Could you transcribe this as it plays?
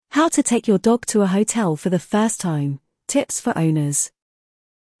How to take your dog to a hotel for the first time. Tips for owners.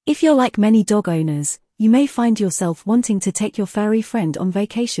 If you're like many dog owners, you may find yourself wanting to take your furry friend on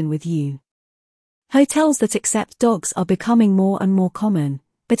vacation with you. Hotels that accept dogs are becoming more and more common,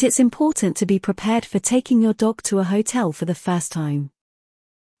 but it's important to be prepared for taking your dog to a hotel for the first time.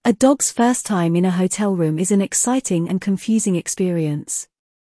 A dog's first time in a hotel room is an exciting and confusing experience.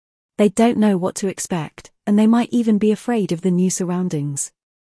 They don't know what to expect, and they might even be afraid of the new surroundings.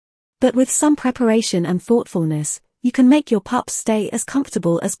 But with some preparation and thoughtfulness, you can make your pup stay as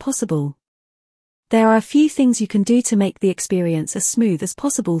comfortable as possible. There are a few things you can do to make the experience as smooth as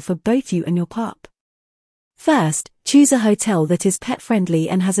possible for both you and your pup. First, choose a hotel that is pet-friendly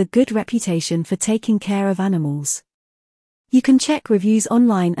and has a good reputation for taking care of animals. You can check reviews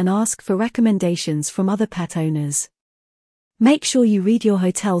online and ask for recommendations from other pet owners. Make sure you read your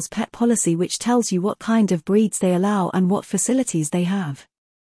hotel's pet policy, which tells you what kind of breeds they allow and what facilities they have.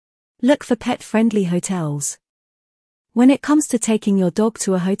 Look for pet-friendly hotels. When it comes to taking your dog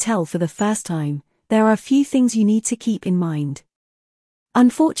to a hotel for the first time, there are a few things you need to keep in mind.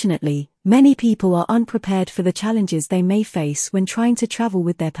 Unfortunately, many people are unprepared for the challenges they may face when trying to travel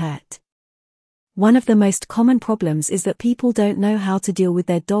with their pet. One of the most common problems is that people don't know how to deal with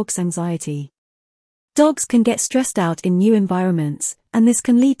their dog's anxiety. Dogs can get stressed out in new environments, and this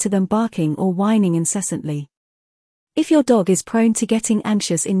can lead to them barking or whining incessantly. If your dog is prone to getting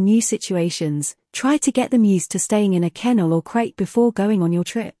anxious in new situations, try to get them used to staying in a kennel or crate before going on your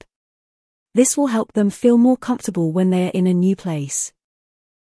trip. This will help them feel more comfortable when they are in a new place.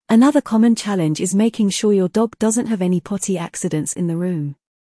 Another common challenge is making sure your dog doesn't have any potty accidents in the room.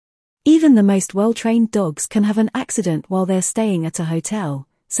 Even the most well-trained dogs can have an accident while they're staying at a hotel,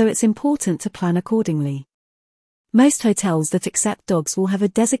 so it's important to plan accordingly. Most hotels that accept dogs will have a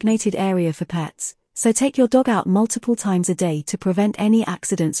designated area for pets, so take your dog out multiple times a day to prevent any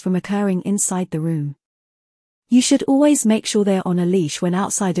accidents from occurring inside the room. You should always make sure they are on a leash when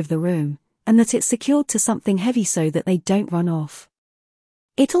outside of the room, and that it's secured to something heavy so that they don't run off.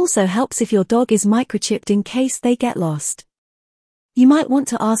 It also helps if your dog is microchipped in case they get lost. You might want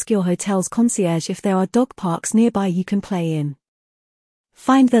to ask your hotel's concierge if there are dog parks nearby you can play in.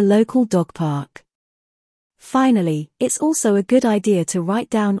 Find the local dog park. Finally, it's also a good idea to write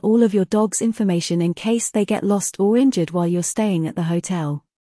down all of your dog's information in case they get lost or injured while you're staying at the hotel.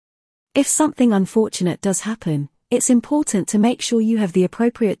 If something unfortunate does happen, it's important to make sure you have the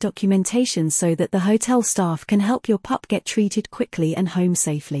appropriate documentation so that the hotel staff can help your pup get treated quickly and home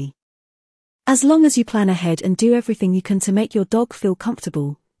safely. As long as you plan ahead and do everything you can to make your dog feel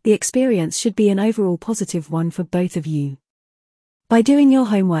comfortable, the experience should be an overall positive one for both of you. By doing your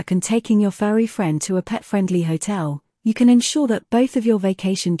homework and taking your furry friend to a pet-friendly hotel, you can ensure that both of your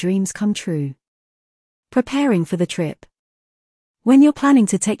vacation dreams come true. Preparing for the trip. When you're planning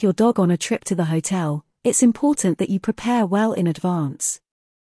to take your dog on a trip to the hotel, it's important that you prepare well in advance.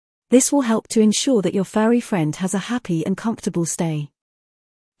 This will help to ensure that your furry friend has a happy and comfortable stay.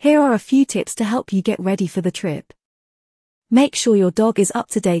 Here are a few tips to help you get ready for the trip. Make sure your dog is up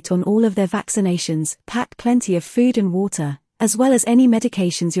to date on all of their vaccinations, pack plenty of food and water, as well as any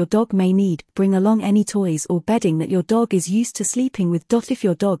medications your dog may need. Bring along any toys or bedding that your dog is used to sleeping with. If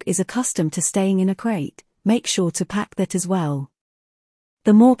your dog is accustomed to staying in a crate, make sure to pack that as well.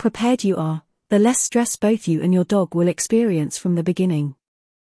 The more prepared you are, the less stress both you and your dog will experience from the beginning.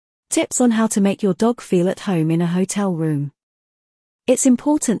 Tips on how to make your dog feel at home in a hotel room. It's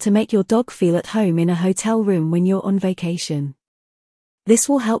important to make your dog feel at home in a hotel room when you're on vacation. This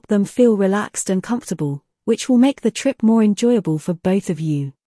will help them feel relaxed and comfortable, which will make the trip more enjoyable for both of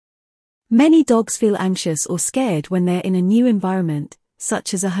you. Many dogs feel anxious or scared when they're in a new environment,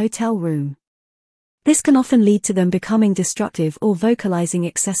 such as a hotel room. This can often lead to them becoming destructive or vocalizing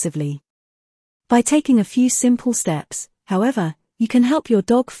excessively. By taking a few simple steps, however, you can help your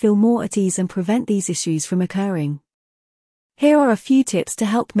dog feel more at ease and prevent these issues from occurring. Here are a few tips to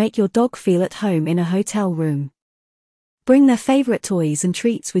help make your dog feel at home in a hotel room. Bring their favorite toys and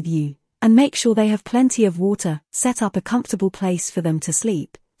treats with you, and make sure they have plenty of water. Set up a comfortable place for them to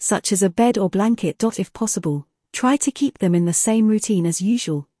sleep, such as a bed or blanket. If possible, try to keep them in the same routine as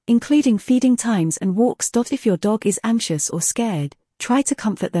usual, including feeding times and walks. If your dog is anxious or scared, try to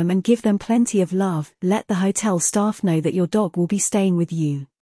comfort them and give them plenty of love. Let the hotel staff know that your dog will be staying with you.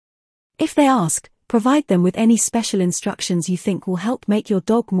 If they ask, provide them with any special instructions you think will help make your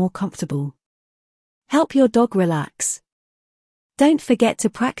dog more comfortable. Help your dog relax. Don't forget to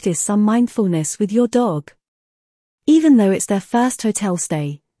practice some mindfulness with your dog. Even though it's their first hotel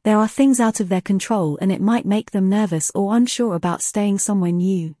stay, there are things out of their control and it might make them nervous or unsure about staying somewhere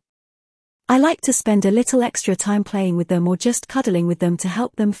new. I like to spend a little extra time playing with them or just cuddling with them to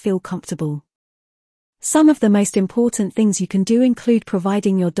help them feel comfortable. Some of the most important things you can do include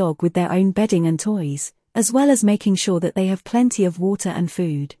providing your dog with their own bedding and toys, as well as making sure that they have plenty of water and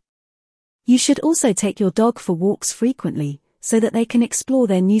food. You should also take your dog for walks frequently, so that they can explore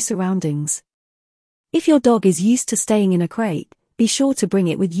their new surroundings. If your dog is used to staying in a crate, be sure to bring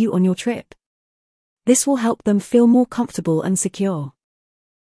it with you on your trip. This will help them feel more comfortable and secure.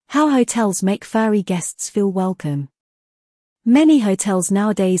 How hotels make furry guests feel welcome. Many hotels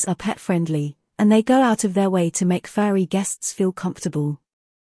nowadays are pet-friendly, and they go out of their way to make furry guests feel comfortable.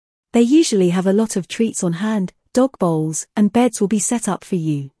 They usually have a lot of treats on hand, dog bowls, and beds will be set up for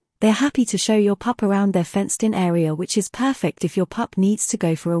you. They're happy to show your pup around their fenced-in area, which is perfect if your pup needs to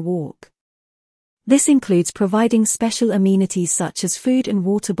go for a walk. This includes providing special amenities such as food and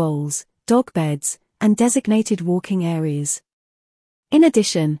water bowls, dog beds, and designated walking areas. In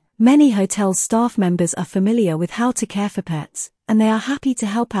addition, many hotel staff members are familiar with how to care for pets, and they are happy to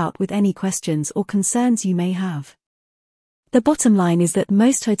help out with any questions or concerns you may have. The bottom line is that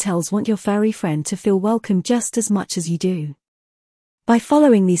most hotels want your furry friend to feel welcome just as much as you do. By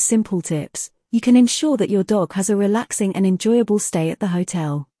following these simple tips, you can ensure that your dog has a relaxing and enjoyable stay at the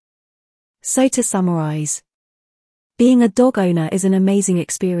hotel. So to summarize, being a dog owner is an amazing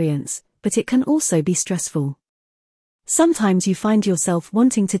experience, but it can also be stressful. Sometimes you find yourself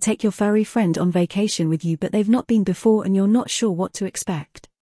wanting to take your furry friend on vacation with you, but they've not been before and you're not sure what to expect.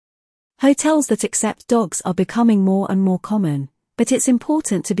 Hotels that accept dogs are becoming more and more common, but it's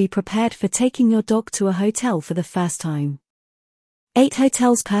important to be prepared for taking your dog to a hotel for the first time. 8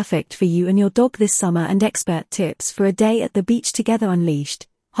 hotels perfect for you and your dog this summer and expert tips for a day at the beach together unleashed.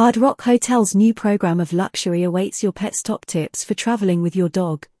 Hard Rock Hotel's new program of luxury awaits your pet's top tips for traveling with your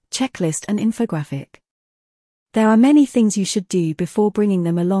dog, checklist and infographic. There are many things you should do before bringing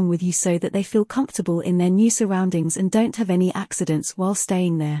them along with you so that they feel comfortable in their new surroundings and don't have any accidents while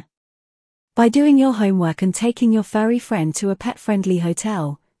staying there. By doing your homework and taking your furry friend to a pet-friendly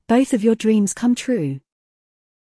hotel, both of your dreams come true.